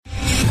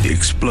The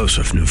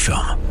explosive new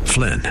film,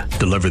 Flynn,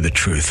 deliver the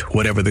truth,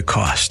 whatever the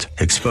cost.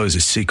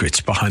 Exposes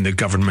secrets behind the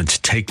government's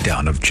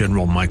takedown of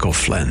General Michael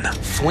Flynn.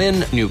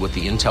 Flynn knew what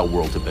the intel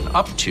world had been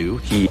up to.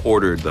 He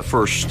ordered the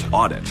first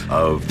audit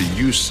of the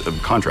use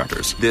of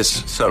contractors.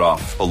 This set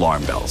off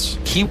alarm bells.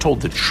 He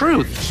told the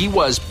truth. He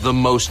was the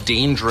most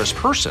dangerous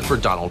person for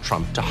Donald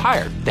Trump to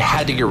hire. They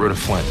had to get rid of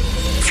Flynn.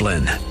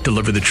 Flynn,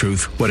 deliver the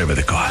truth, whatever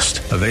the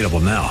cost. Available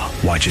now.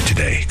 Watch it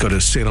today. Go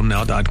to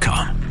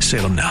salemnow.com.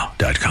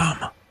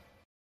 salemnow.com.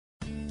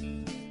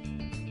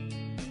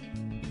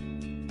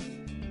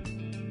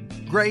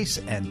 Grace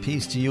and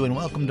peace to you, and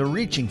welcome to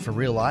Reaching for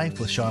Real Life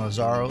with Sean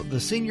Azzaro, the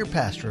senior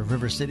pastor of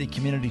River City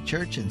Community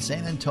Church in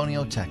San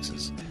Antonio,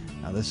 Texas.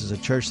 Now, this is a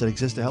church that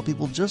exists to help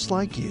people just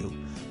like you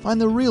find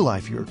the real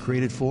life you were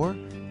created for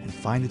and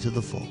find it to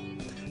the full.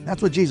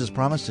 That's what Jesus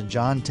promised in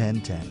John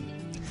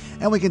 10:10.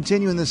 And we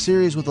continue in this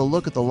series with a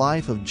look at the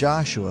life of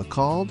Joshua,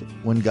 called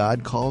When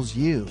God Calls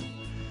You.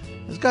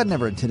 As God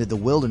never intended the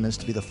wilderness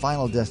to be the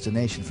final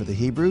destination for the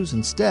Hebrews,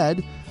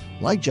 instead,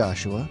 like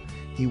Joshua,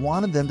 He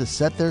wanted them to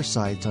set their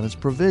sights on His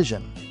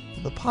provision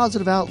with a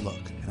positive outlook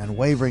and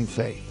unwavering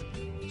faith.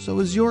 So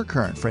is your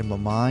current frame of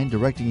mind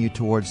directing you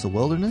towards the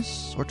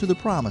wilderness or to the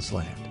promised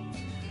land?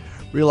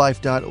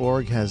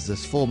 RealLife.org has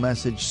this full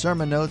message,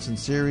 sermon notes, and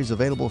series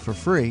available for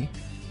free.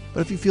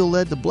 But if you feel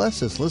led to bless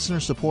this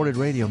listener-supported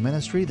radio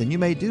ministry, then you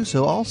may do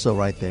so also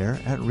right there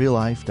at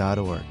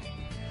RealLife.org.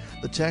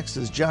 The text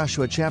is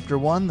Joshua chapter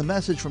 1. The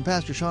message from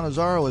Pastor Sean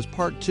Azzaro is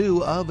part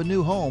 2 of A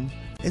New Home.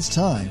 It's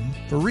time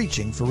for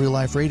Reaching for Real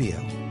Life Radio.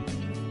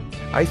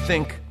 I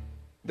think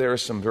there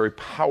is some very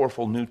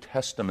powerful New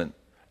Testament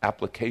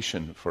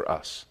application for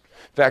us.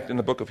 In fact, in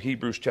the book of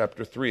Hebrews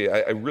chapter 3,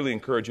 I really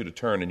encourage you to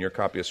turn in your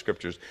copy of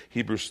Scriptures,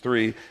 Hebrews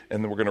 3,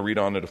 and then we're going to read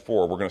on into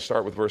 4. We're going to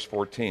start with verse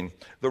 14.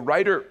 The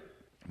writer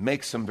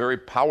makes some very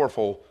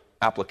powerful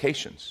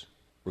applications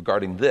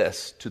regarding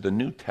this to the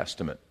New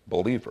Testament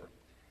believer.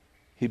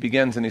 He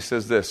begins and he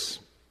says this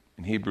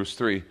in Hebrews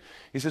 3.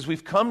 He says,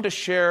 "We've come to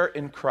share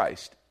in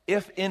Christ,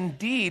 if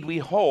indeed we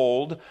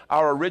hold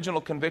our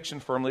original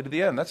conviction firmly to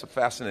the end." That's a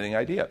fascinating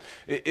idea.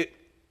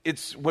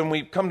 It's when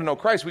we come to know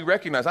Christ, we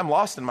recognize I'm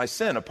lost in my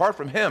sin. Apart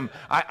from Him,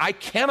 I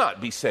cannot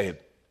be saved.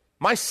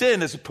 My sin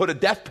has put a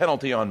death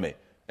penalty on me.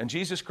 And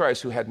Jesus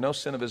Christ, who had no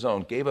sin of His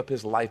own, gave up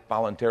His life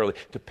voluntarily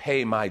to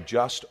pay my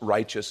just,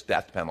 righteous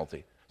death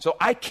penalty. So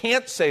I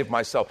can't save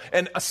myself.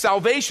 And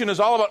salvation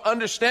is all about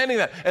understanding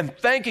that and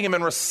thanking Him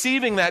and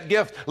receiving that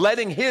gift,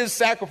 letting His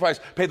sacrifice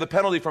pay the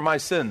penalty for my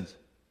sins.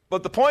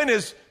 But the point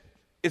is,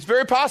 it's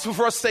very possible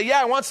for us to say,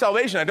 yeah, I want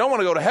salvation, I don't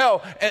want to go to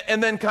hell,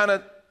 and then kind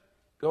of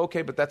go,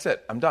 okay, but that's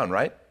it, I'm done,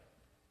 right?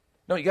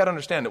 No, you got to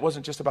understand, it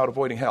wasn't just about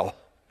avoiding hell.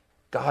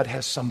 God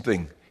has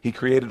something He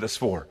created us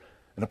for,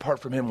 and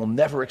apart from Him, we'll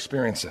never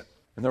experience it.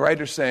 And the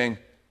writer's saying,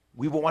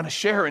 we will want to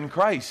share in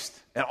Christ,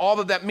 and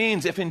all that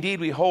means, if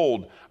indeed we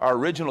hold our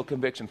original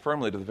conviction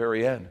firmly to the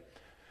very end.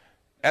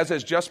 As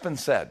has just been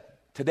said,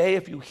 today,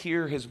 if you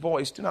hear His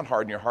voice, do not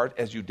harden your heart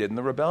as you did in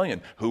the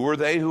rebellion. Who were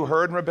they who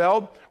heard and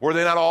rebelled? Were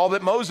they not all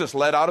that Moses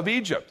led out of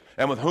Egypt?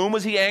 And with whom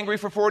was He angry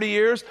for 40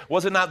 years?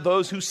 Was it not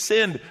those who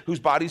sinned, whose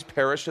bodies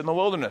perished in the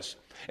wilderness?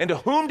 And to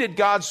whom did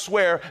God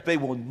swear they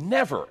will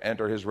never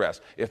enter His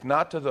rest, if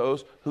not to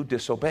those who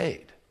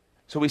disobeyed?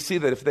 So we see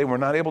that if they were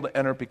not able to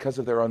enter because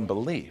of their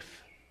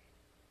unbelief,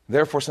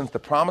 therefore, since the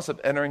promise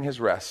of entering His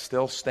rest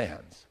still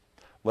stands,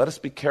 let us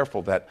be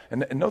careful that,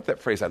 and note that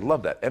phrase, I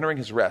love that, entering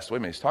His rest. Wait a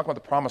minute, he's talking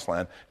about the promised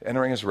land,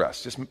 entering His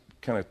rest. Just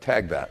kind of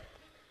tag that.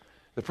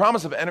 The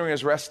promise of entering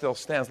His rest still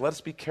stands. Let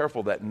us be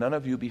careful that none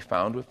of you be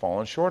found with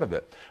fallen short of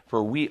it.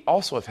 For we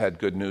also have had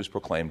good news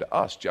proclaimed to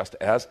us, just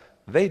as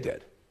they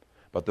did.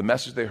 But the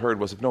message they heard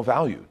was of no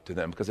value to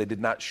them, because they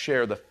did not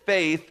share the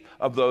faith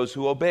of those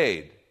who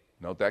obeyed.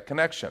 Note that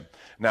connection.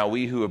 Now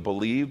we who have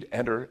believed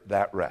enter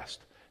that rest.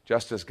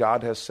 Just as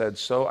God has said,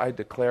 so I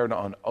declared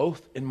on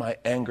oath in my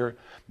anger,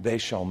 they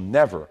shall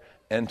never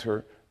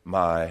enter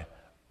my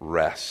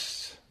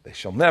rest. They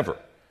shall never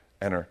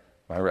enter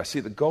my rest. See,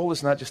 the goal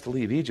is not just to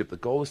leave Egypt. The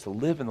goal is to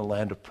live in the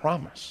land of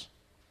promise.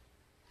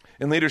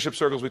 In leadership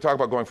circles, we talk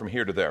about going from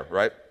here to there,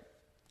 right?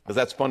 Because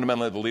that's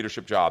fundamentally the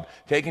leadership job.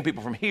 Taking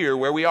people from here,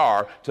 where we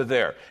are, to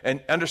there.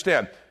 And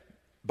understand,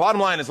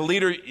 bottom line, as a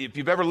leader, if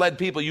you've ever led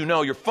people, you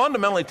know you're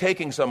fundamentally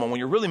taking someone. When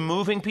you're really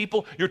moving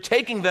people, you're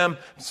taking them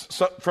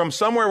from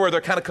somewhere where they're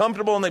kind of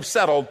comfortable and they've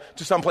settled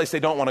to someplace they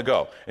don't want to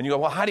go. And you go,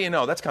 well, how do you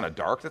know? That's kind of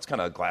dark. That's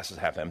kind of glass is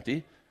half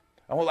empty.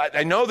 Well,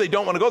 I know they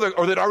don't want to go there,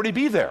 or they'd already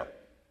be there.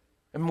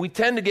 And we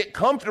tend to get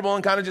comfortable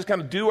and kind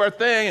of do our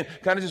thing and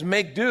kind of just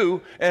make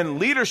do. And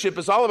leadership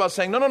is all about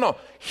saying, no.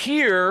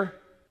 Here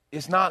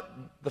is not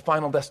the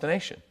final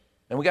destination.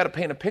 And we got to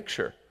paint a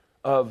picture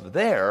of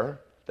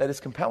there that is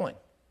compelling.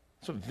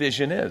 That's what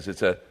vision is.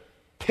 It's a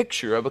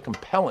picture of a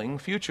compelling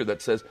future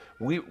that says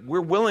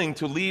we're willing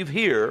to leave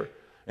here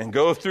and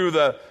go through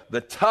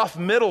the tough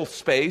middle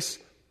space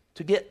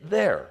to get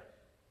there.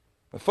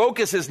 The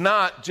focus is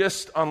not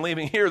just on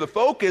leaving here. The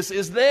focus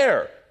is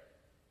there.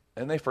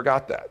 And they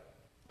forgot that.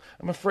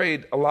 I'm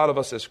afraid a lot of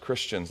us as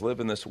Christians live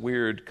in this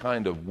weird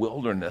kind of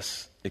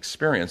wilderness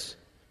experience.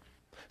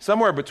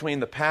 somewhere between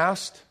the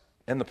past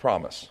and the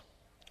promise.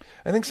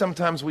 I think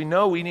sometimes we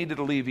know we needed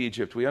to leave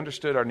Egypt. We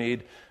understood our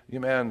need.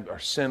 Man, our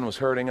sin was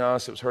hurting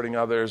us. It was hurting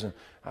others. And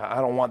I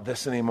don't want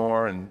this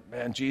anymore. And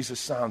man, Jesus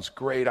sounds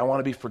great. I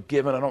want to be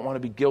forgiven. I don't want to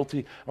be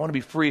guilty. I want to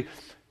be free.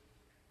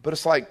 But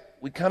it's like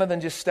we kind of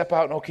then just step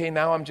out and, okay,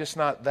 now I'm just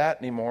not that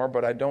anymore,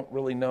 but I don't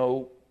really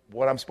know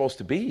what I'm supposed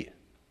to be.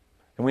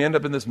 And we end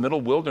up in this middle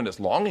wilderness,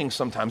 longing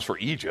sometimes for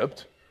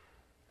Egypt.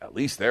 At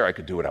least there I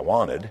could do what I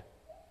wanted.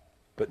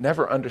 But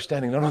never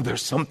understanding, no,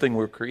 there's something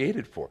we're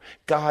created for.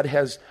 God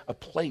has a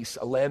place,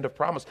 a land of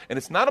promise. And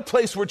it's not a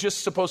place we're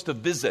just supposed to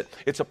visit.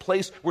 It's a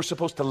place we're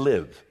supposed to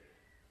live.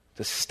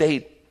 The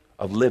state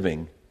of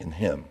living in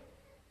Him.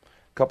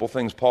 A couple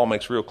things Paul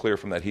makes real clear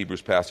from that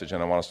Hebrews passage,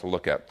 and I want us to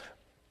look at.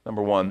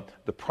 Number one,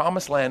 the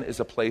promised land is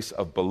a place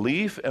of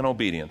belief and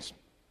obedience.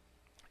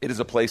 It is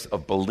a place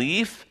of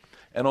belief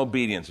and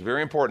obedience.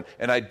 Very important.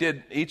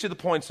 And each of the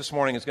points this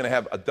morning is going to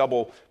have a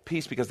double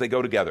piece because they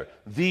go together.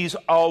 These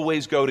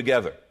always go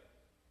together.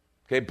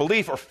 Okay,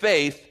 belief or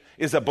faith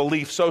is a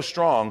belief so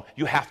strong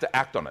you have to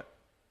act on it.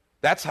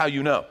 That's how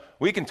you know.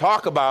 We can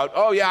talk about,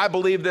 oh yeah, I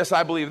believe this,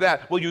 I believe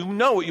that. Well, you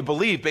know what you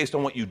believe based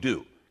on what you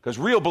do. Because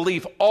real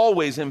belief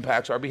always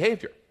impacts our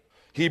behavior.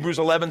 Hebrews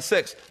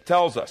 11:6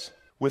 tells us,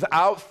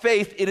 without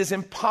faith, it is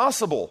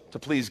impossible to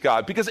please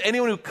God, because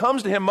anyone who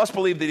comes to Him must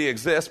believe that He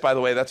exists. By the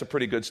way, that's a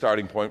pretty good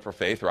starting point for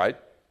faith, right?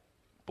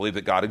 Believe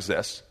that God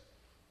exists.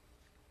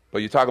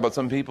 But you talk about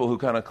some people who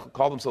kind of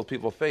call themselves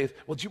people of faith.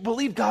 Well, do you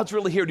believe God's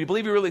really here? Do you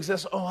believe He really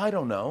exists? Oh, I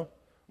don't know.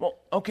 Well,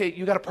 okay,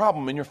 you got a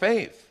problem in your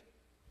faith.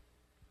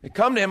 They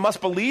come to Him,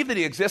 must believe that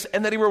He exists,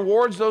 and that He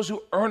rewards those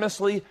who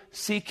earnestly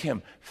seek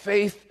Him.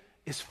 Faith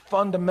is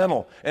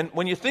fundamental. And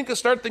when you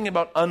start thinking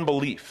about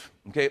unbelief,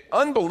 okay,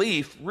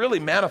 unbelief really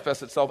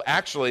manifests itself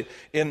actually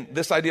in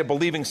this idea of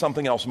believing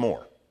something else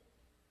more.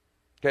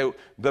 Okay,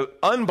 the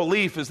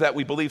unbelief is that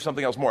we believe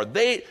something else more.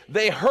 They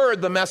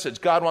heard the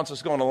message, God wants us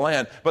to go into the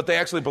land, but they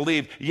actually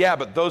believe, yeah,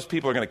 but those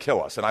people are going to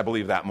kill us, and I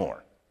believe that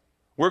more.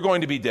 We're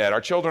going to be dead.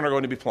 Our children are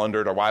going to be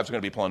plundered. Our wives are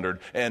going to be plundered,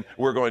 and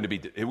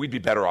we'd be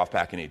better off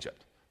back in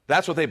Egypt.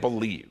 That's what they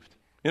believed.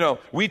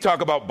 We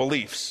talk about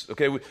beliefs,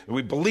 okay?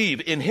 We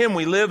believe in Him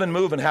we live and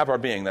move and have our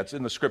being. That's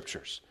in the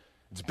Scriptures.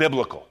 It's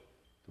biblical.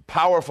 A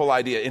powerful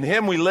idea. In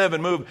Him we live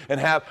and move and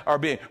have our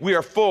being. We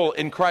are full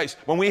in Christ.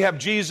 When we have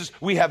Jesus,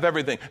 we have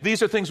everything.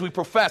 These are things we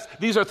profess.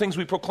 These are things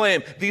we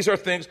proclaim. These are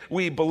things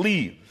we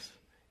believe.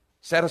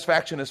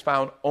 Satisfaction is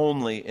found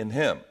only in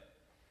Him.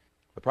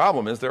 The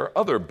problem is there are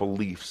other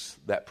beliefs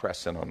that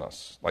press in on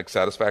us, like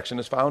satisfaction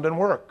is found in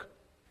work.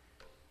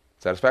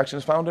 Satisfaction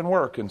is found in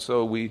work, and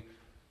so we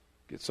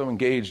get so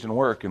engaged in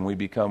work and we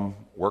become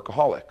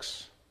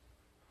workaholics.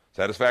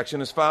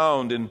 Satisfaction is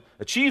found in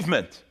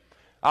achievement.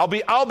 I'll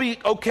be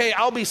okay,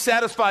 I'll be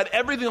satisfied,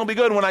 everything will be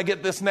good when I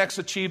get this next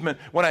achievement,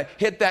 when I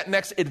hit that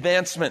next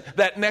advancement,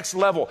 that next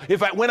level.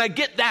 When I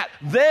get that,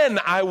 then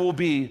I will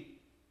be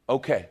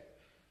okay.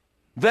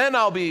 Then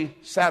I'll be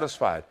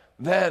satisfied.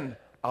 Then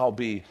I'll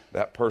be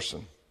that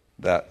person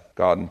that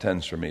God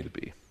intends for me to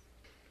be.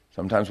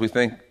 Sometimes we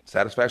think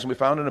satisfaction will be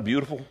found in a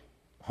beautiful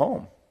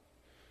home.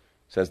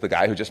 Says the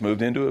guy who just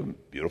moved into a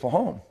beautiful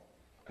home.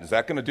 Is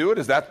that going to do it?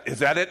 Is that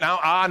it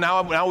now?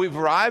 Now we've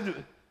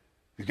arrived?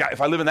 If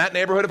I live in that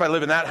neighborhood, if I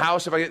live in that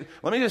house, let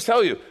me just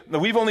tell you,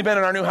 we've only been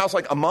in our new house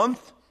like a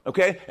month,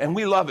 okay? And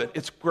we love it.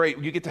 It's great.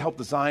 You get to help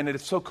design it.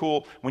 It's so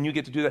cool when you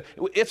get to do that.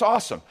 It's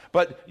awesome.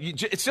 But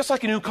it's just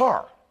like a new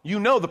car. You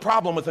know the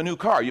problem with a new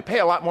car. You pay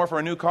a lot more for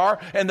a new car,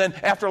 and then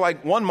after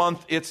like 1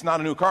 month, it's not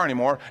a new car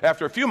anymore.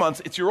 After a few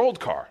months, it's your old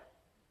car.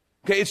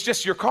 Okay, it's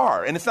just your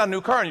car, and it's not a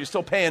new car, and you're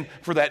still paying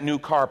for that new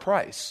car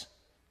price.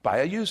 Buy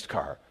a used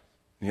car,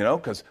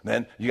 because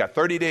then you got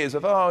 30 days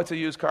of, it's a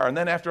used car, and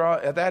then after all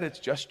that, it's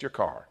just your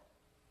car.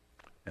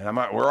 And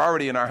we're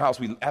already in our house.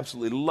 We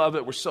absolutely love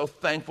it. We're so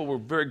thankful. We're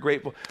very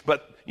grateful.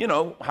 But you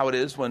know how it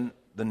is when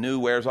the new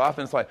wears off,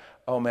 and it's like,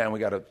 oh man, we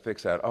got to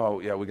fix that. Oh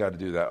yeah, we got to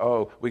do that.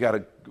 Oh, we got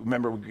to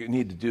remember we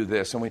need to do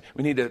this, and we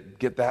need to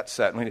get that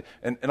set.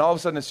 And all of a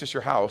sudden, it's just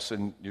your house,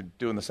 and you're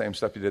doing the same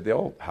stuff you did the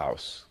old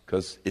house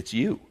because it's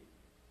you.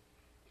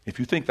 If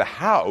you think the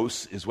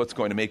house is what's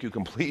going to make you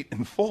complete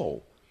and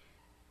full,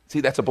 see,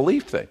 that's a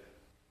belief thing.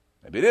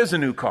 Maybe it is a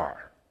new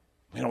car.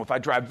 If I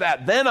drive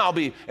that, then I'll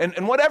be,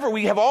 and whatever.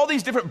 We have all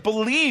these different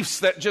beliefs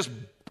that just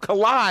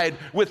collide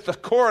with the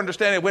core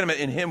understanding of, wait a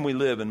minute, in Him we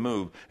live and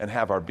move and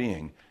have our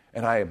being.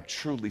 And I am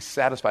truly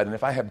satisfied. And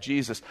if I have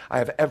Jesus, I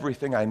have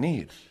everything I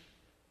need.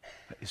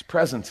 His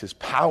presence, His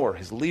power,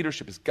 His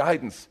leadership, His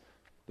guidance,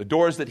 the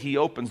doors that He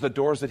opens, the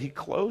doors that He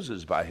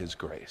closes by His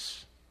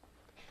grace.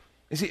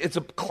 You see, it's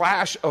a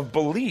clash of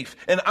belief.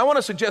 And I want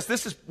to suggest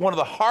this is one of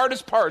the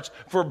hardest parts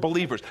for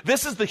believers.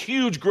 This is the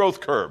huge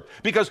growth curve,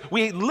 because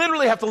we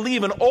literally have to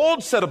leave an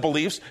old set of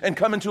beliefs and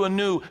come into a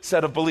new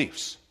set of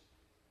beliefs.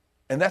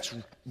 And that's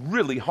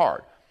really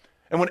hard.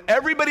 And when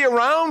everybody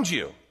around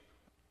you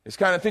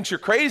thinks you're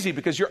crazy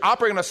because you're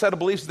operating on a set of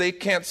beliefs they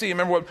can't see.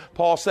 Remember what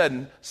Paul said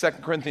in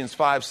 2 Corinthians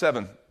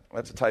 5:7.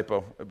 That's a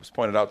typo. It was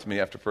pointed out to me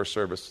after first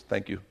service.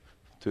 Thank you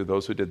to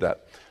those who did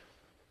that.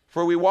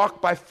 For we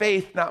walk by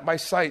faith, not by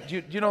sight.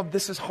 You know,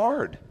 this is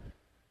hard.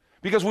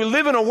 Because we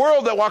live in a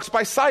world that walks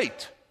by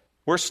sight.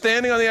 We're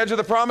standing on the edge of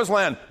the promised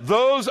land.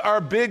 Those are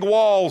big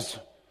walls.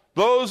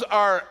 Those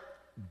are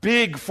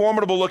big,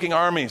 formidable-looking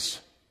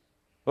armies.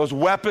 Those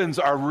weapons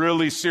are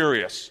really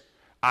serious.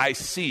 I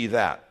see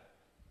that.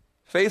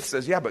 Faith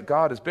says, yeah, but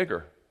God is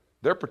bigger.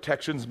 Their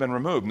protection's been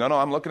removed. No,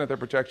 I'm looking at their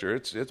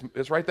protection.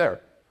 It's right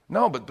there.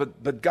 No,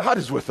 but God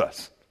is with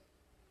us.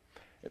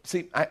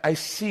 See, I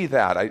see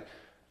that.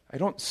 I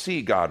don't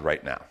see God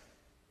right now.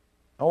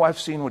 Oh, I've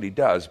seen what he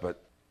does,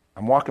 but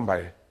I'm walking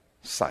by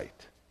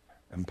sight.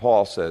 And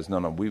Paul says, no,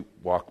 we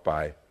walk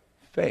by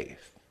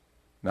faith,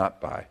 not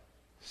by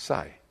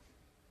sight.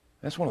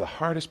 That's one of the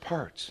hardest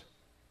parts.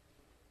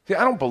 See,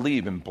 I don't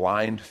believe in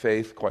blind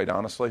faith, quite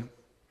honestly,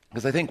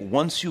 because I think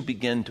once you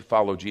begin to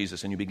follow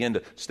Jesus and you begin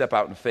to step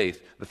out in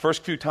faith, the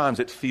first few times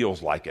it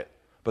feels like it.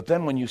 But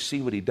then when you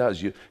see what he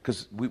does,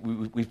 because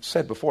we've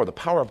said before, the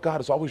power of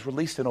God is always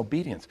released in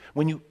obedience.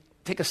 When you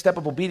take a step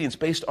of obedience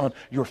based on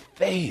your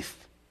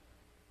faith,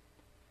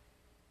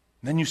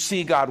 then you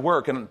see God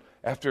work, and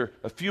after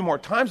a few more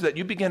times that,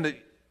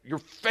 your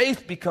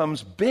faith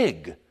becomes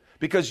big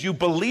because you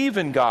believe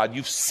in God,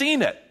 you've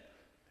seen it,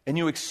 and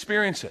you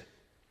experience it.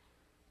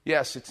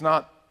 Yes, it's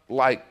not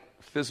like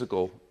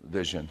physical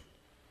vision,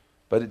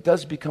 but it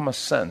does become a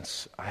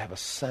sense. I have a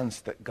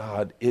sense that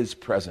God is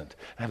present.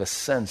 I have a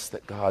sense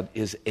that God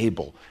is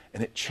able,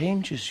 and it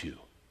changes you.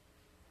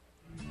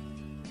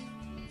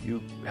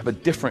 You have a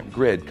different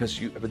grid because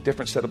you have a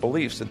different set of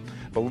beliefs. And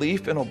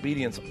belief and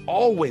obedience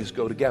always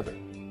go together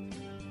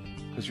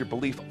because your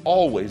belief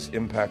always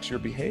impacts your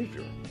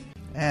behavior.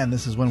 And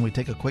this is when we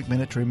take a quick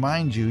minute to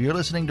remind you you're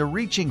listening to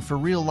Reaching for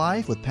Real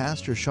Life with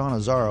Pastor Sean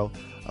Azzaro,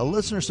 a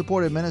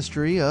listener-supported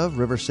ministry of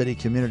River City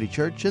Community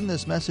Church, in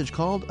this message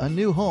called A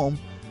New Home.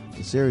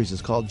 The series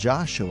is called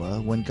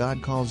Joshua, When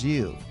God Calls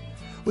You,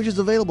 which is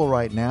available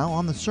right now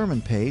on the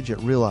sermon page at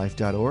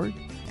reallife.org.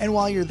 And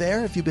while you're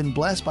there, if you've been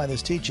blessed by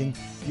this teaching,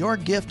 your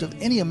gift of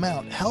any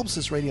amount helps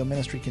this radio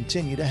ministry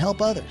continue to help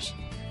others.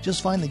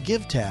 Just find the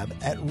Give tab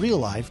at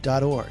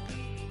reallife.org.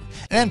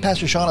 And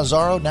Pastor Sean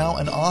Azzaro, now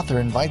an author,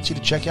 invites you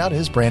to check out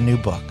his brand new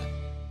book.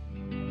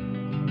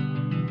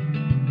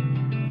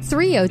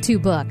 302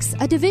 Books,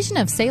 a division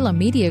of Salem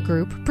Media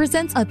Group,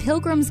 presents A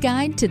Pilgrim's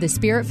Guide to the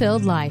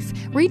Spirit-Filled Life,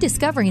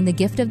 Rediscovering the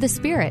Gift of the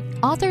Spirit,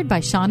 authored by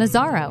Sean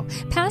Azzaro,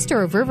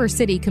 pastor of River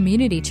City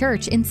Community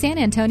Church in San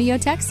Antonio,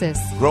 Texas.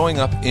 Growing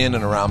up in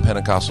and around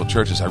Pentecostal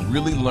churches, I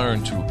really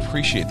learned to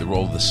appreciate the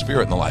role of the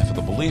Spirit in the life of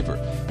the believer.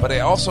 But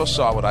I also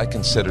saw what I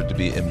considered to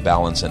be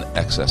imbalance and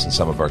excess in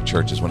some of our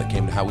churches when it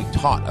came to how we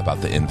taught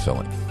about the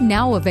infilling.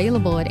 Now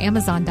available at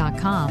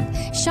Amazon.com,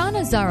 Sean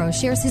Azzaro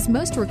shares his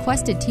most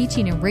requested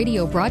teaching and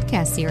radio broadcast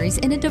series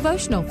in a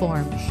devotional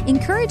form,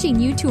 encouraging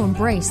you to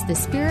embrace the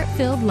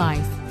Spirit-filled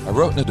life. I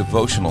wrote in a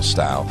devotional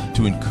style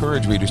to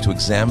encourage readers to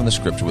examine the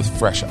Scripture with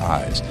fresh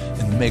eyes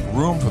and make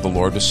room for the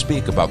Lord to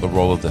speak about the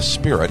role of the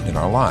Spirit in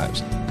our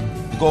lives.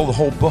 The goal of the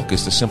whole book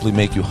is to simply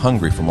make you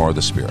hungry for more of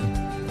the Spirit.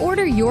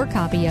 Order your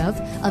copy of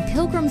A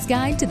Pilgrim's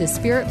Guide to the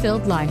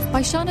Spirit-Filled Life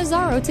by Sean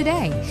Azzaro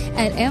today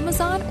at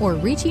Amazon or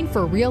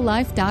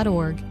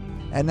reachingforreallife.org.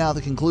 And now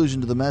the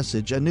conclusion to the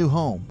message, A New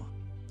Home.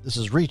 This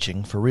is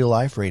Reaching for Real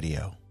Life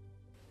Radio.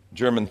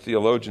 German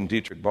theologian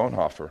Dietrich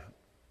Bonhoeffer,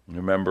 you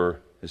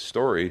remember his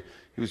story,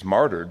 he was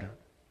martyred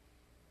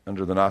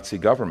under the Nazi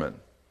government.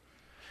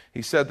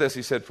 He said this,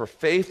 he said, "For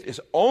faith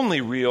is only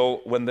real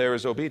when there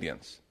is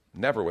obedience,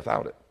 never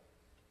without it.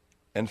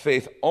 And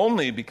faith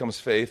only becomes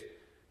faith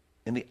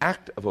in the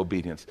act of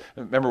obedience."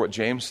 Remember what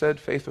James said?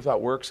 Faith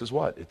without works is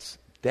what? It's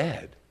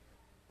dead.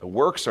 The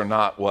works are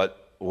not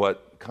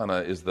what kind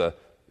of is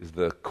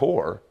the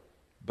core,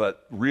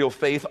 but real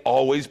faith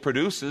always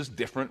produces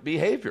different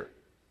behavior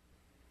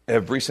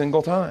every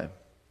single time.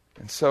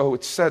 And so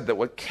it's said that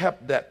what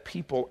kept that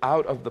people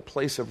out of the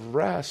place of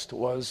rest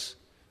was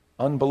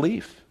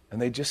unbelief,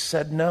 and they just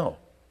said no.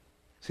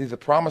 See, the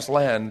promised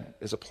land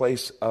is a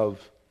place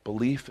of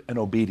belief and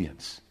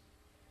obedience,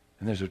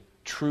 and there's a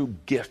true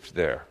gift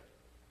there.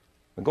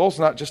 The goal is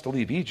not just to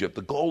leave Egypt.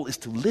 The goal is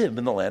to live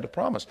in the land of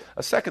promise.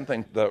 A second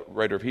thing the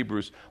writer of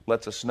Hebrews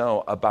lets us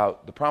know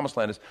about the promised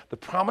land is the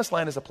promised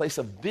land is a place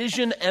of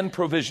vision and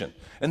provision.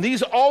 And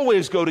these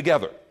always go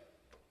together.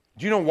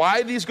 Do you know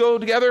why these go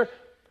together?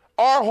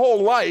 Our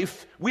whole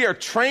life, we are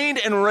trained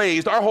and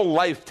raised, our whole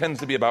life tends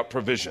to be about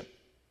provision.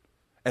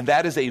 And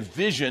that is a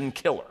vision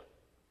killer.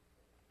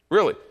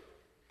 Really.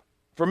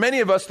 For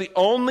many of us, the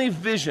only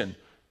vision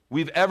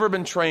we've ever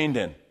been trained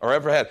in or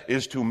ever had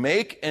is to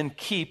make and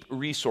keep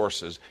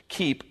resources,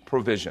 keep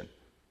provision.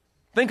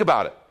 Think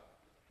about it.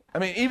 I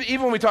mean,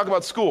 even when we talk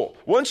about school,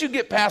 once you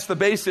get past the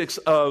basics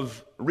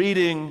of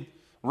reading,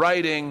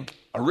 writing,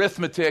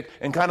 arithmetic,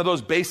 and kind of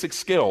those basic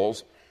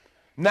skills,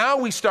 now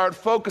we start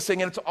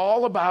focusing, and it's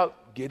all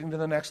about getting to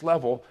the next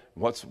level.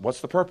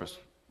 What's the purpose?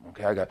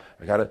 Okay, I got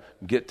to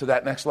get to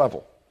that next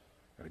level.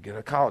 Got to get out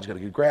of college, got to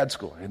get to grad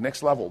school,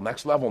 next level.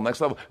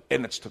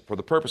 And it's for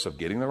the purpose of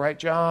getting the right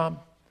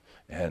job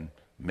and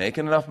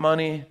making enough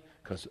money,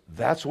 because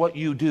that's what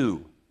you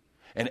do.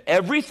 And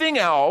everything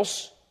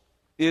else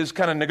is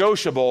kind of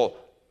negotiable.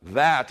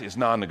 That is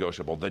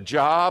non-negotiable. The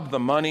job, the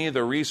money,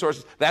 the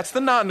resources, that's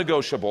the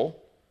non-negotiable.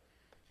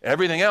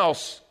 Everything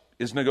else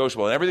is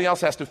negotiable, and everything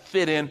else has to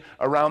fit in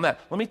around that.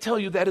 Let me tell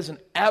you, that is an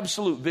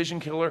absolute vision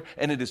killer,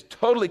 and it is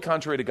totally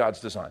contrary to God's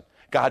design.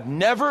 God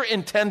never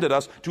intended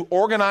us to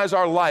organize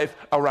our life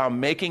around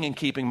making and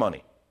keeping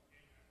money.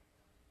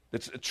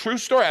 It's a true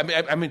story.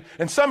 I mean,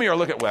 and some of you are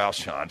looking, well,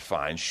 Sean,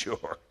 fine,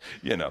 sure.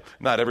 You know,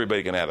 not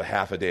everybody can have a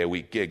half a day a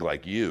week gig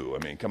like you.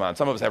 I mean, come on,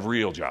 some of us have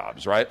real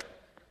jobs, right?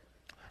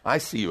 I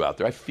see you out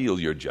there. I feel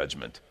your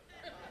judgment.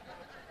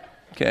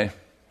 Okay?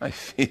 I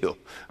feel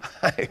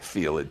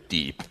it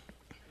deep.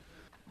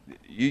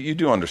 You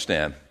do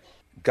understand,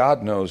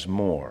 God knows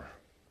more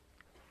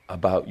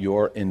about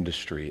your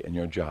industry and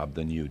your job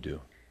than you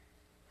do,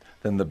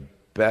 than the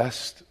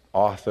best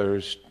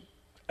authors,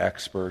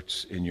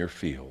 experts in your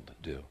field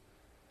do.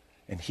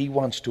 And he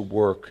wants to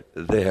work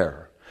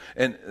there.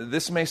 And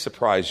this may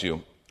surprise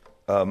you.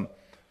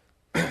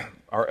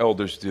 Our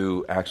elders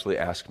do actually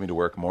ask me to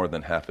work more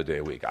than half a day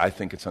a week. I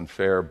think it's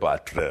unfair,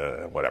 but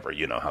whatever,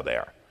 you know how they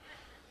are.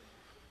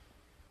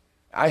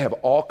 I have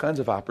all kinds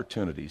of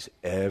opportunities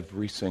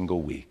every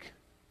single week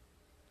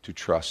to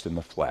trust in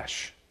the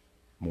flesh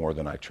more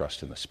than I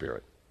trust in the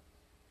Spirit.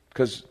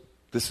 Because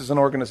this is an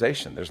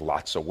organization. There's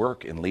lots of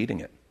work in leading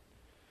it.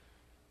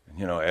 And,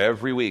 you know,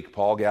 every week,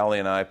 Paul Galley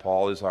and I,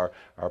 Paul is our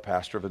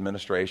pastor of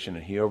administration,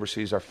 and he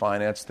oversees our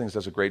finance things,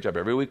 does a great job.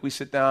 Every week we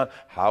sit down,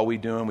 how are we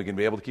doing? We can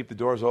be able to keep the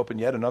doors open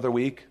yet another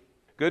week.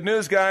 Good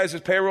news, guys,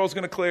 his payroll's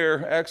going to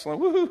clear. Excellent.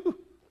 Woo-hoo.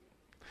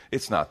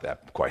 It's not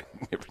that quite,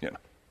 you know.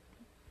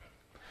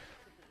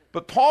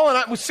 But Paul and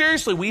I,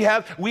 seriously, we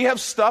have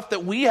stuff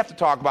that we have to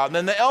talk about, and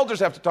then the elders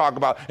have to talk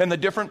about, and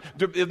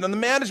the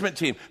management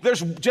team.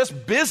 There's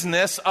just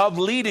business of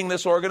leading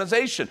this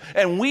organization.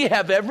 And we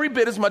have every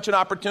bit as much an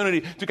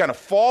opportunity to kind of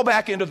fall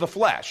back into the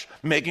flesh,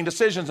 making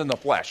decisions in the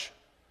flesh,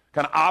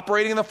 kind of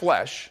operating in the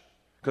flesh,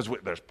 because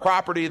there's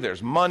property,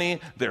 there's money,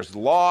 there's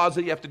laws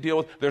that you have to deal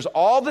with. There's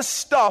all this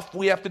stuff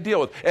we have to deal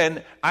with.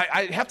 And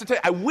I have to tell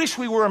you, I wish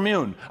we were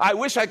immune. I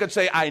wish I could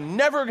say I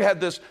never had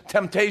this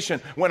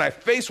temptation when I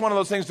face one of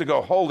those things to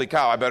go, holy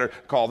cow, I better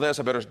call this,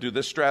 I better do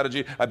this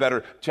strategy, I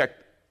better check.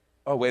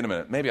 Oh, wait a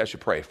minute, maybe I should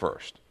pray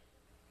first.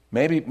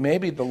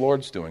 Maybe the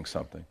Lord's doing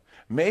something.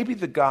 Maybe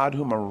the God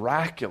who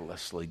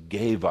miraculously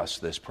gave us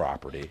this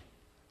property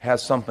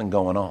has something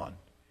going on.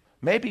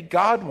 Maybe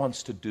God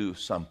wants to do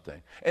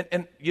something.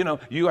 And you know,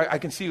 I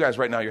can see you guys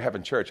right now, you're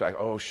having church. Like,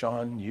 oh,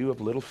 Sean, you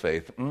have little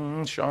faith.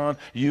 Sean,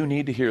 you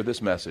need to hear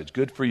this message.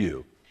 Good for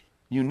you.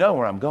 You know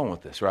where I'm going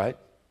with this, right?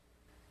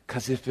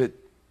 Because if it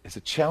is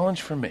a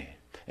challenge for me,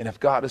 and if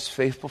God is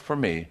faithful for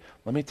me,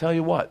 let me tell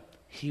you what,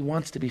 he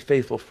wants to be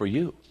faithful for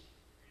you.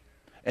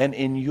 And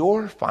in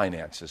your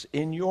finances,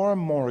 in your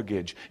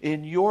mortgage,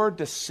 in your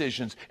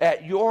decisions,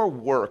 at your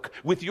work,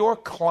 with your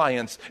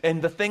clients,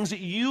 and the things that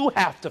you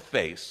have to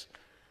face,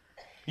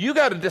 you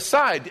got to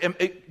decide,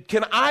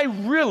 can I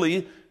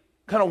really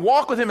kind of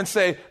walk with him and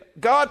say,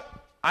 God,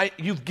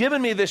 you've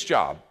given me this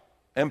job.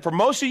 And for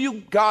most of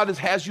you, God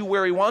has you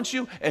where he wants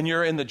you, and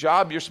you're in the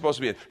job you're supposed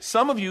to be in.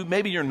 Some of you,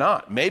 maybe you're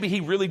not. Maybe he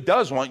really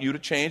does want you to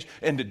change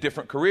into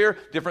different career,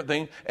 different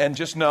thing, and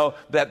just know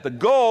that the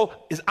goal,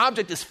 his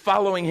object is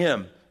following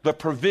him. The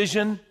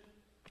provision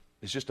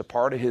is just a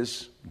part of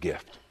his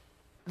gift.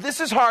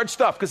 This is hard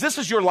stuff, because this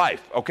is your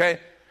life,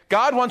 okay?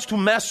 God wants to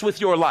mess with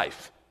your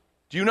life.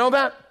 Do you know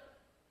that?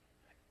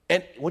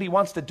 And what he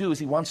wants to do is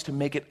he wants to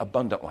make it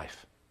abundant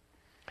life.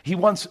 He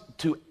wants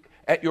to,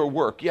 at your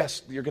work,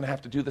 yes, you're going to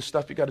have to do the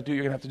stuff you got to do.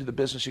 You're going to have to do the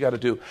business you got to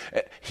do.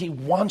 He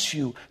wants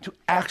you to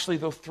actually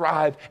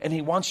thrive, and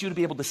he wants you to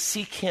be able to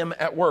seek him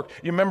at work.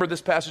 You remember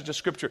this passage of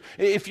Scripture.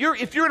 If you're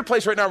in a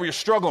place right now where you're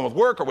struggling with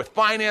work or with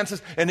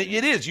finances, and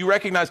it is, you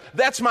recognize,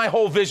 that's my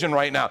whole vision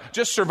right now,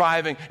 just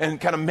surviving and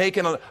kind of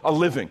making a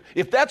living.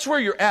 If that's where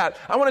you're at,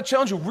 I want to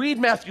challenge you, read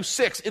Matthew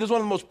 6. It is one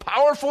of the most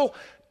powerful,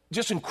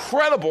 just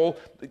incredible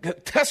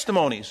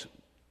testimonies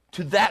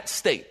to that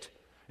state.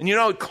 And you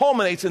know, it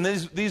culminates in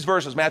these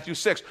verses, Matthew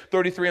 6,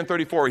 33 and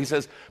 34. He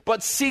says,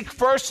 but seek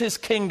first his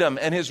kingdom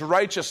and his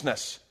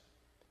righteousness,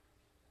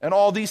 and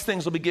all these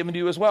things will be given to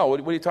you as well.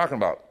 What are you talking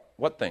about?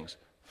 What things?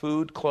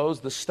 Food,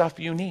 clothes, the stuff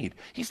you need.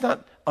 He's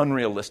not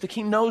unrealistic.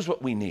 He knows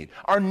what we need.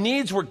 Our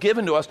needs were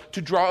given to us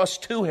to draw us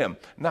to him,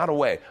 not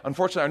away.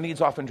 Unfortunately, our needs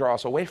often draw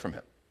us away from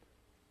him.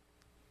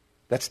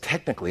 That's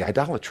technically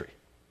idolatry.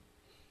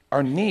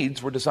 Our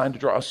needs were designed to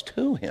draw us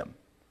to him.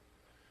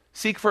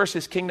 Seek first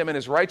his kingdom and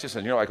his righteousness.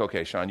 And you're like,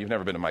 okay, Sean, you've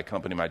never been in my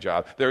company, my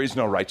job. There is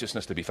no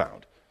righteousness to be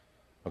found.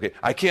 Okay,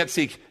 I can't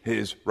seek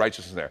his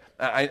righteousness there.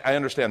 I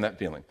understand that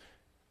feeling.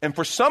 And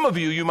for some of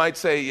you, you might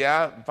say,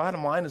 yeah,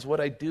 bottom line is what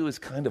I do is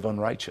kind of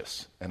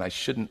unrighteous, and I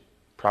shouldn't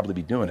probably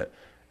be doing it.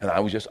 And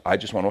I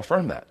just want to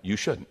affirm that. You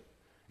shouldn't.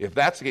 If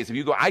that's the case, if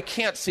you go, I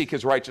can't seek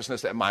his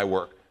righteousness at my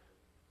work.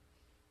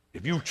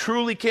 If you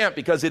truly can't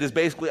because it is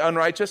basically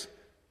unrighteous,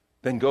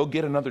 then go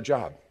get another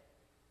job.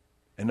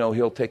 And know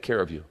he'll take care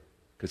of you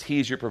because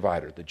he's your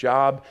provider. The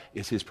job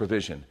is his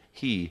provision.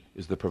 He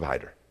is the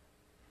provider.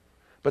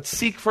 But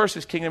seek first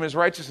his kingdom and his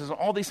righteousness, and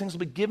all these things will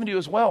be given to you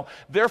as well.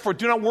 Therefore,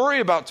 do not worry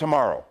about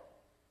tomorrow.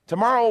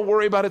 Tomorrow will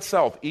worry about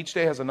itself. Each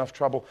day has enough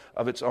trouble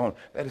of its own.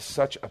 That is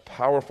such a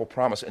powerful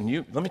promise. And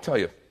let me tell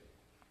you,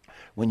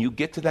 when you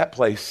get to that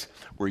place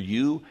where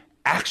you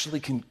actually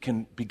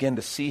can begin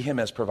to see him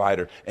as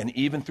provider, and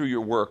even through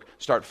your work,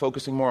 start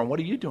focusing more on what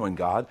are you doing,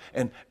 God?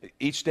 And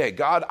each day,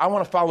 God, I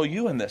want to follow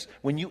you in this.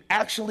 When you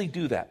actually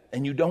do that,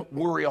 and you don't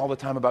worry all the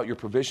time about your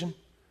provision,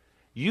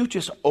 you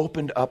just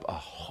opened up a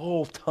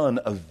whole ton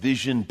of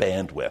vision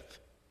bandwidth.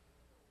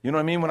 You know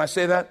what I mean when I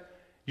say that?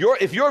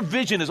 If your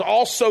vision is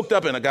all soaked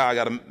up in I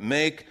got to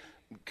make,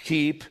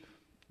 keep,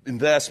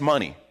 invest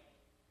money,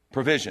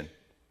 provision,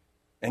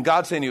 and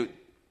God's saying to you,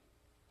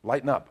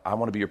 lighten up, I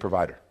want to be your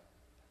provider.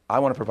 I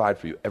want to provide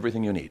for you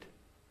everything you need.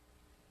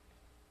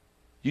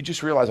 You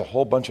just realize a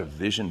whole bunch of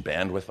vision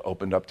bandwidth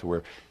opened up to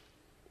where,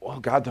 well,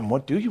 God, then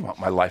what do you want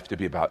my life to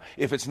be about?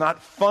 If it's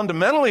not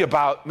fundamentally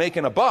about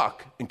making a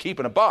buck and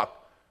keeping a buck,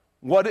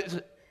 what is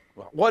it?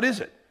 What is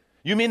it?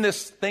 You mean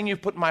this thing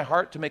you've put in my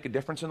heart to make a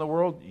difference in the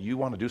world, you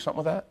want to do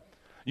something with that?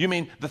 You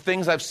mean the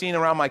things I've seen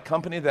around my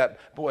company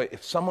that, boy,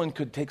 if someone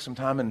could take some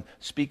time and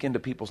speak into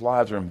people's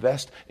lives or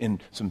invest in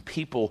some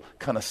people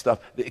kind of stuff,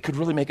 it could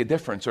really make a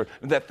difference. Or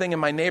that thing in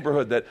my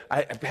neighborhood that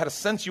I've had a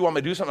sense you want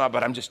me to do something about,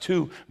 but I'm just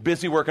too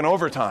busy working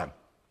overtime.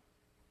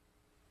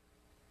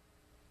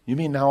 You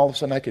mean now all of a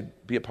sudden I could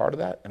be a part of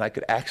that and I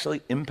could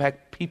actually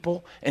impact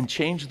people and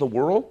change the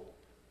world?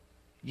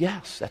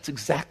 Yes, that's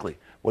exactly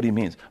what he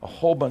means. A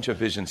whole bunch of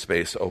vision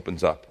space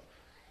opens up.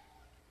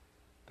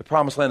 The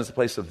Promised Land is a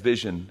place of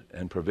vision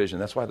and provision.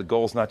 That's why the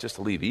goal is not just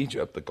to leave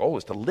Egypt. The goal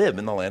is to live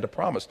in the land of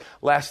promise.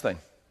 Last thing,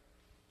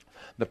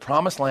 the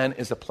Promised Land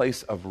is a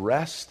place of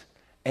rest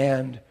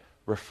and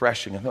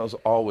refreshing, and those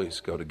always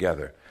go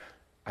together.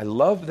 I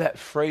love that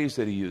phrase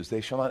that he used,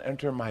 they shall not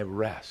enter my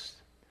rest.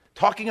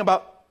 Talking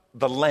about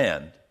the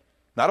land,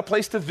 not a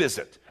place to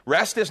visit.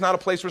 Rest is not a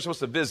place we're supposed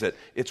to visit.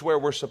 It's where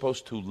we're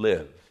supposed to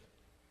live.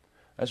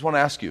 I just want to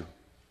ask you,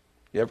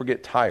 you ever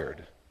get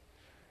tired?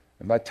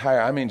 And by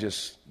tired, I mean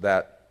just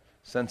that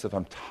sense of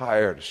I'm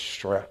tired of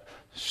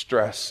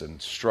stress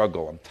and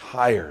struggle. I'm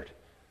tired.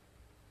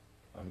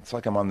 It's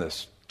like I'm on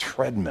this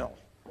treadmill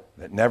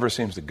that never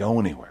seems to go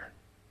anywhere.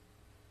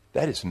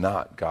 That is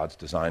not God's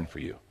design for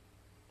you.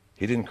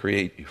 He didn't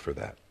create you for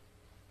that.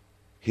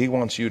 He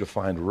wants you to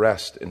find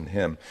rest in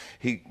him.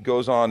 He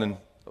goes on, and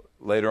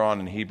later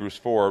on in Hebrews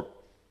 4,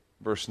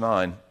 verse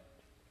 9,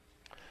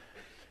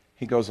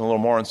 he goes a little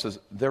more and says,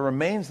 there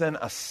remains then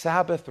a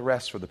Sabbath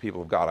rest for the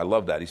people of God. I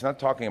love that. He's not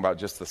talking about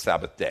just the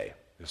Sabbath day,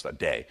 just a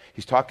day.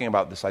 He's talking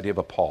about this idea of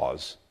a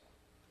pause,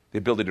 the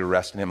ability to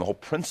rest in him. The whole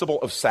principle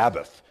of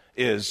Sabbath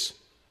is,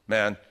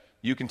 man,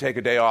 you can take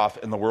a day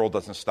off and the world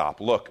doesn't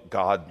stop. Look,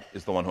 God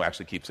is the one who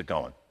actually keeps it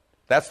going.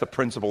 That's the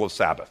principle of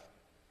Sabbath.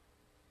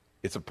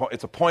 It's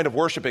a point of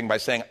worshiping by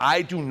saying,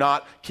 I do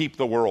not keep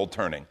the world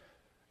turning.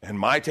 And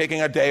my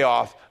taking a day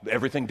off,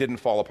 everything didn't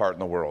fall apart in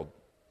the world.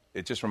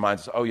 It just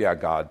reminds us, oh yeah,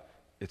 God,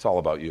 it's all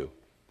about you.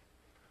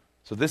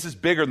 So this is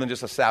bigger than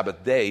just a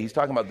Sabbath day. He's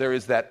talking about there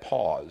is that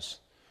pause.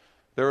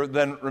 There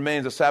then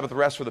remains a Sabbath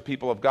rest for the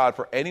people of God.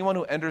 For anyone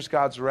who enters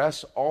God's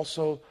rest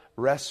also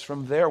rests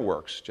from their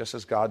works, just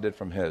as God did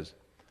from his.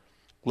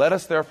 Let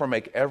us therefore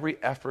make every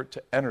effort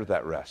to enter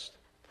that rest,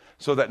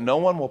 so that no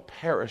one will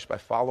perish by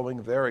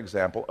following their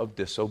example of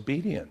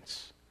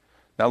disobedience.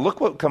 Now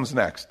look what comes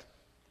next.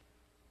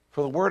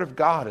 For the word of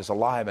God is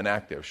alive and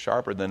active,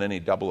 sharper than any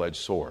double-edged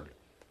sword.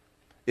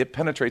 It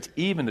penetrates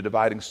even to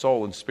dividing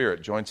soul and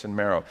spirit, joints and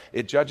marrow.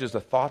 It judges the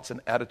thoughts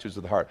and attitudes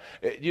of the heart.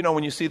 You know,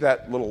 when you see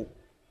that little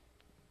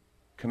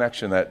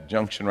connection, that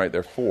junction right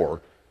there, 4,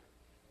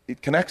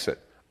 it connects it.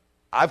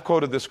 I've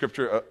quoted this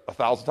scripture a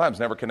 1,000 times,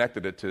 never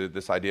connected it to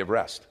this idea of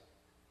rest.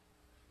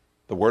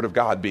 The word of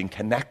God being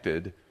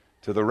connected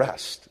to the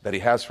rest that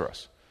he has for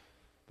us.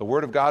 The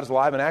word of God is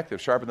alive and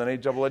active, sharper than any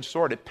double-edged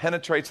sword. It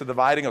penetrates the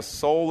dividing of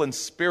soul and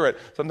spirit.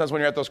 Sometimes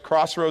when you're at those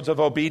crossroads of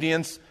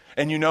obedience,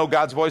 and you know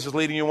God's voice is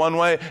leading you one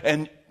way,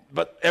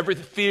 but every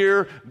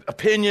fear,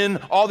 opinion,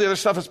 all the other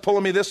stuff is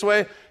pulling me this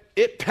way,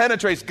 it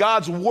penetrates.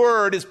 God's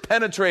word is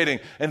penetrating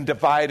and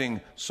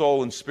dividing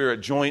soul and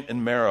spirit, joint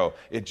and marrow.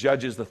 It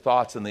judges the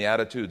thoughts and the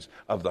attitudes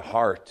of the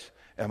heart.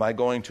 Am I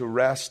going to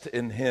rest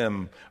in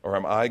him, or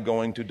am I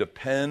going to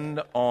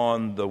depend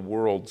on the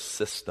world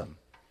system?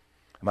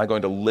 Am I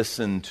going to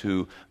listen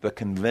to the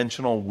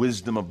conventional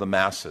wisdom of the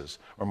masses,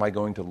 or am I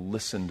going to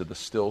listen to the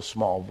still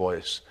small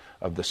voice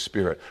of the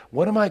Spirit?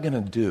 What am I going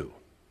to do?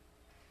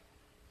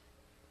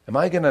 Am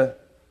I going to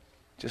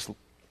just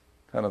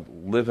kind of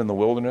live in the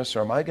wilderness,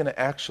 or am I going to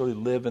actually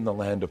live in the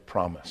land of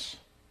promise?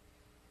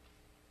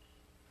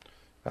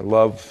 I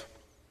love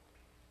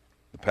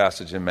the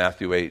passage in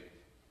Matthew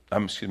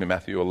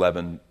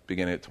 11,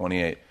 beginning at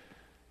 28.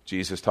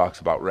 Jesus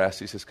talks about rest.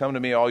 He says, come to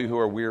me, all you who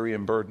are weary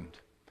and burdened,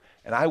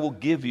 and I will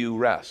give you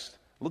rest.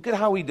 Look at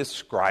how he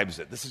describes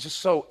it. This is just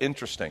so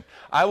interesting.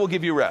 I will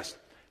give you rest.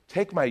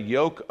 Take my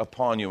yoke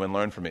upon you and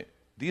learn from me.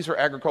 These are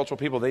agricultural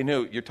people. They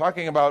knew. You're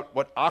talking about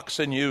what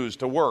oxen use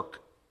to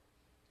work.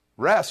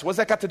 Rest. What's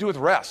that got to do with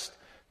rest?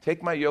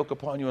 Take my yoke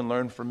upon you and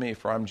learn from me,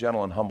 for I'm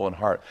gentle and humble in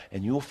heart,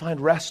 and you will find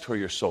rest for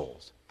your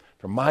souls.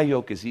 For my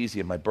yoke is easy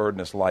and my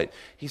burden is light.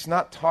 He's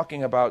not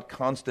talking about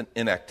constant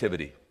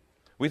inactivity.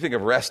 We think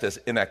of rest as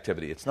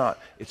inactivity. It's not.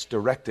 It's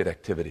directed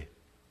activity.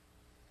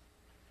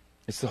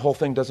 It's the whole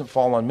thing doesn't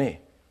fall on me.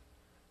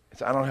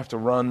 I don't have to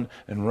run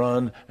and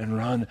run and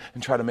run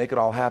and try to make it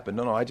all happen.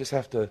 No, I just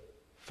have to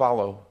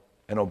follow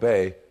and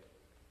obey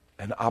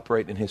and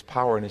operate in His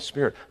power and His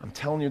Spirit. I'm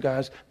telling you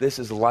guys, this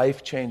is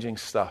life-changing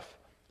stuff.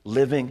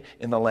 Living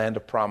in the land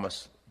of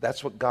promise.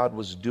 That's what God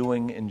was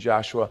doing in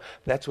Joshua.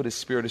 That's what His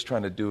Spirit is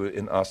trying to do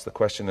in us. The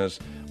question is,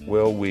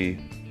 will we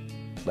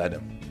let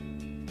Him?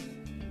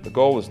 The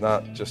goal is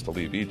not just to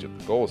leave Egypt.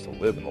 The goal is to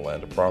live in the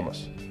land of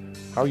promise.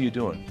 How are you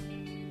doing?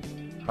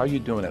 How are you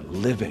doing at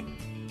living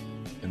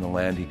in the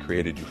land He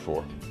created you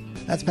for?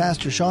 That's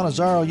Pastor Sean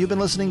Azzaro. You've been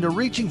listening to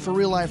Reaching for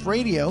Real Life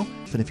Radio.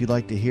 And if you'd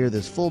like to hear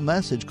this full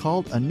message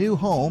called A New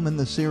Home in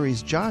the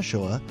series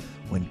Joshua,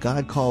 When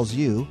God Calls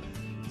You,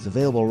 it's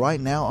available right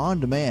now on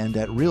demand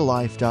at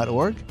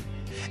reallife.org.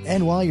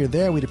 And while you're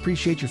there, we'd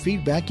appreciate your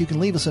feedback. You can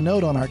leave us a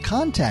note on our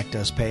Contact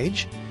Us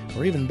page.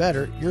 Or even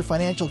better, your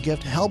financial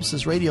gift helps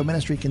this radio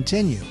ministry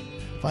continue.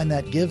 Find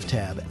that Give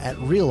tab at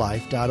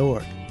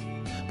reallife.org.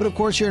 But of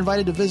course, you're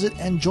invited to visit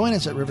and join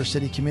us at River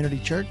City Community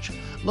Church,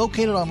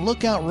 located on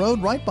Lookout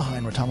Road right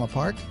behind Rotama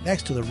Park,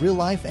 next to the Real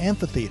Life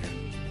Amphitheater.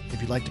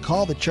 If you'd like to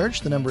call the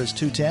church, the number is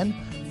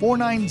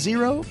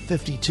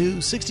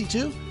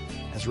 210-490-5262.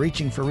 As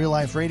Reaching for Real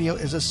Life Radio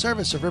is a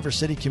service of River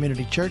City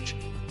Community Church.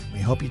 We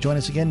hope you join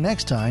us again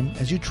next time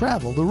as you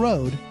travel the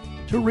road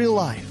to real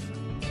life.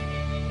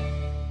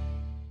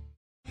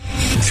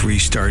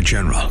 3-star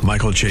General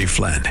Michael J.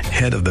 Flynn,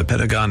 head of the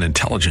Pentagon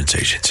Intelligence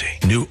Agency,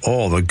 knew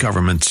all the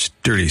government's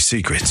dirty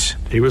secrets.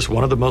 He was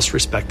one of the most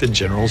respected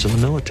generals in the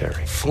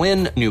military.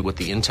 Flynn knew what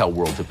the intel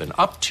world had been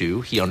up to.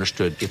 He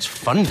understood its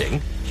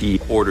funding. He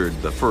ordered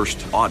the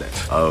first audit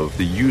of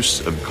the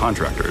use of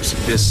contractors.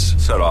 This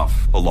set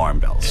off alarm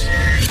bells.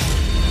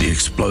 The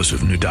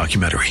explosive new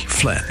documentary,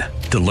 Flynn,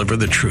 Deliver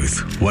the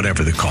Truth,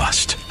 Whatever the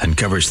Cost,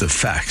 uncovers the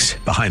facts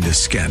behind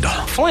this scandal.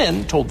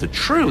 Flynn told the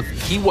truth.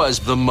 He was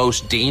the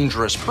most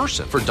dangerous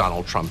person for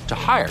Donald Trump to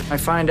hire. I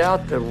find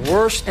out the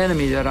worst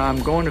enemy that I'm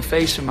going to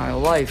face in my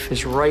life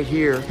is right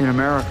here in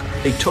America.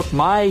 They took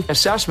my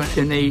assessment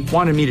and they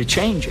wanted me to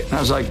change it. And I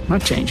was like, I'm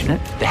not changing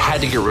it. They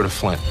had to get rid of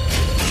Flynn.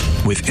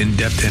 With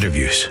in-depth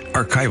interviews,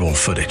 archival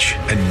footage,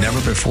 and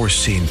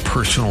never-before-seen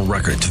personal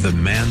records of the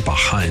man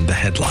behind the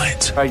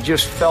headlines. I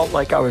just felt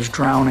like I was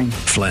drowning.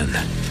 Flynn,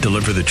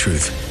 Deliver the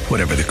Truth,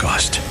 Whatever the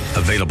Cost.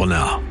 Available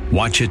now.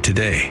 Watch it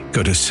today.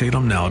 Go to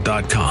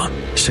salemnow.com.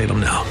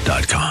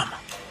 salemnow.com.